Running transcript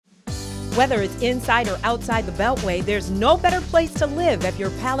Whether it's inside or outside the Beltway, there's no better place to live if your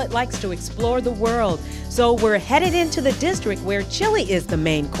palate likes to explore the world. So we're headed into the district where chili is the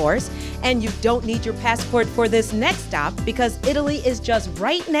main course, and you don't need your passport for this next stop because Italy is just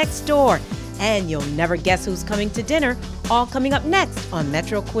right next door. And you'll never guess who's coming to dinner, all coming up next on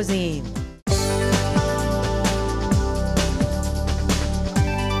Metro Cuisine.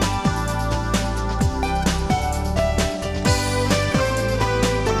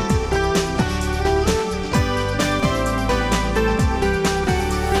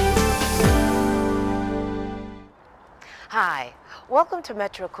 Hi, welcome to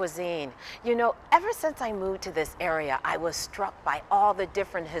Metro Cuisine. You know, ever since I moved to this area, I was struck by all the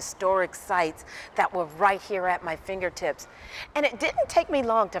different historic sites that were right here at my fingertips. And it didn't take me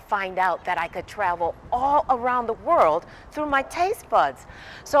long to find out that I could travel all around the world through my taste buds.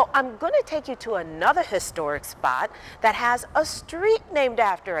 So I'm going to take you to another historic spot that has a street named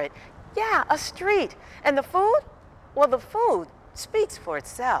after it. Yeah, a street. And the food? Well, the food speaks for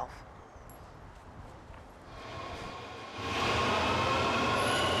itself.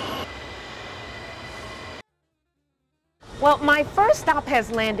 Well, my first stop has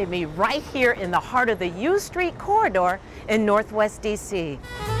landed me right here in the heart of the U Street corridor in Northwest DC.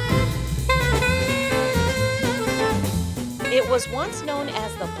 It was once known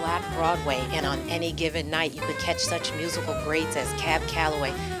as the Black Broadway, and on any given night you could catch such musical greats as Cab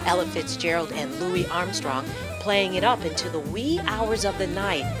Calloway, Ella Fitzgerald, and Louis Armstrong playing it up into the wee hours of the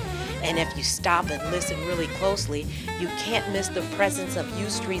night. And if you stop and listen really closely, you can't miss the presence of U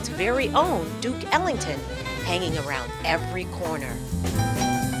Street's very own Duke Ellington, hanging around every corner.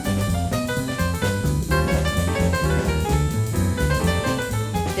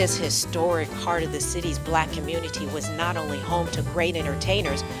 This historic heart of the city's black community was not only home to great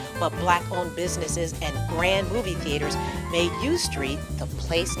entertainers, but black-owned businesses and grand movie theaters made U Street the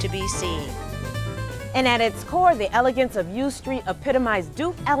place to be seen. And at its core, the elegance of U Street epitomized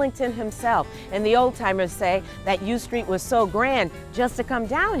Duke Ellington himself. And the old-timers say that U Street was so grand, just to come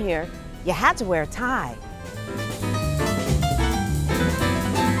down here, you had to wear a tie.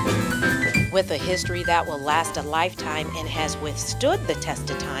 With a history that will last a lifetime and has withstood the test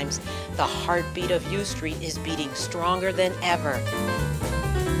of times, the heartbeat of U Street is beating stronger than ever.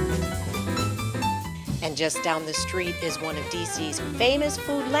 And just down the street is one of DC's famous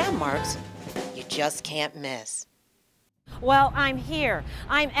food landmarks you just can't miss. Well, I'm here.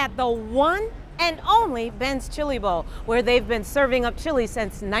 I'm at the one and only Ben's Chili Bowl, where they've been serving up chili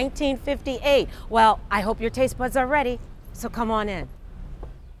since 1958. Well, I hope your taste buds are ready, so come on in.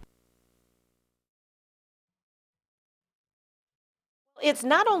 It's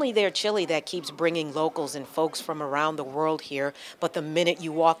not only their chili that keeps bringing locals and folks from around the world here, but the minute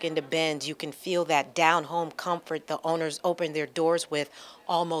you walk into Ben's, you can feel that down-home comfort the owners opened their doors with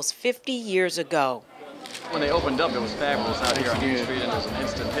almost 50 years ago. When they opened up, it was fabulous out here on U Street, and it was an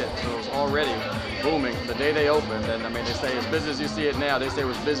instant hit. So it was already booming from the day they opened. And I mean, they say as busy as you see it now, they say it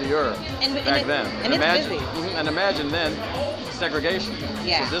was busier back then. And imagine, it's busy. And imagine then segregation.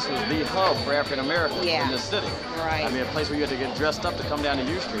 Yeah. So this was the hub for African Americans in this city. Right. I mean, a place where you had to get dressed up to come down to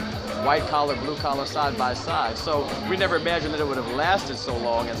U Street. White collar, blue collar, side by side. So we never imagined that it would have lasted so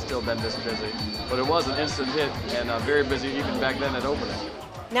long and still been this busy. But it was an instant hit and very busy even back then at opening.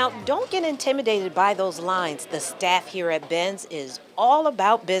 Now, don't get intimidated by those lines. The staff here at Ben's is all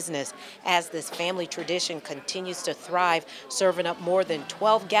about business as this family tradition continues to thrive, serving up more than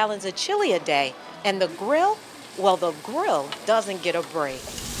 12 gallons of chili a day. And the grill? Well, the grill doesn't get a break.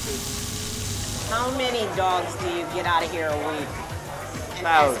 How many dogs do you get out of here a week?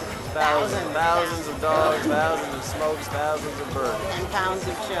 Thousands of dogs, thousands of smokes, thousands of burgers. And pounds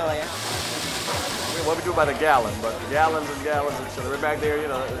of chili. What we do by the gallon, but gallons and gallons of chili. We're back there, you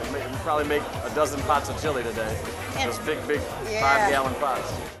know, we probably make a dozen pots of chili today. Those big 5-gallon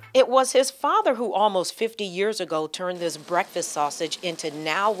pots. It was his father who almost 50 years ago turned this breakfast sausage into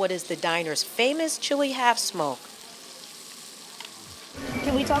now what is the diner's famous chili half-smoke.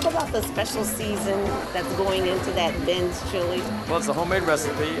 Can we talk about the special season that's going into that Ben's chili? Well, it's a homemade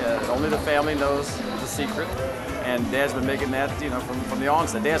recipe. Only the family knows the secret. And Dad's been making that, you know, from the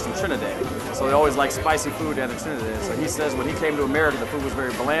onset. Dad's from Trinidad, so he always liked spicy food out of Trinidad. So he says when he came to America, the food was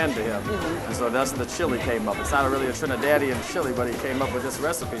very bland to him. And so that's the chili came up. It's not really a Trinidadian chili, but he came up with this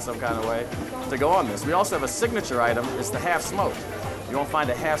recipe some kind of way to go on this. We also have a signature item. It's the half smoke. You won't find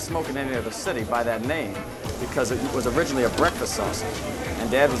a half smoke in any other city by that name. because it was originally a breakfast sausage. And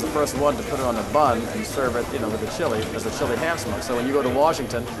Dad was the first one to put it on a bun and serve it, with a chili, as a chili half smoke. So when you go to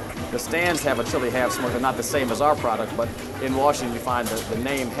Washington, the stands have a chili half smoke. They're not the same as our product, but in Washington you find the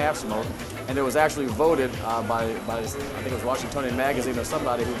name half smoke. And it was actually voted by I think it was Washingtonian Magazine or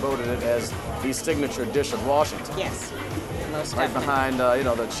somebody who voted it as the signature dish of Washington. Yes. Most Right definitely. behind,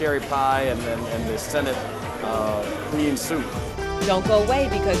 the cherry pie and the Senate bean soup. Don't go away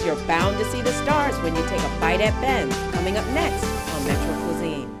because you're bound to see the stars when you take a bite at Ben's. Coming up next on Metro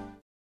Cuisine.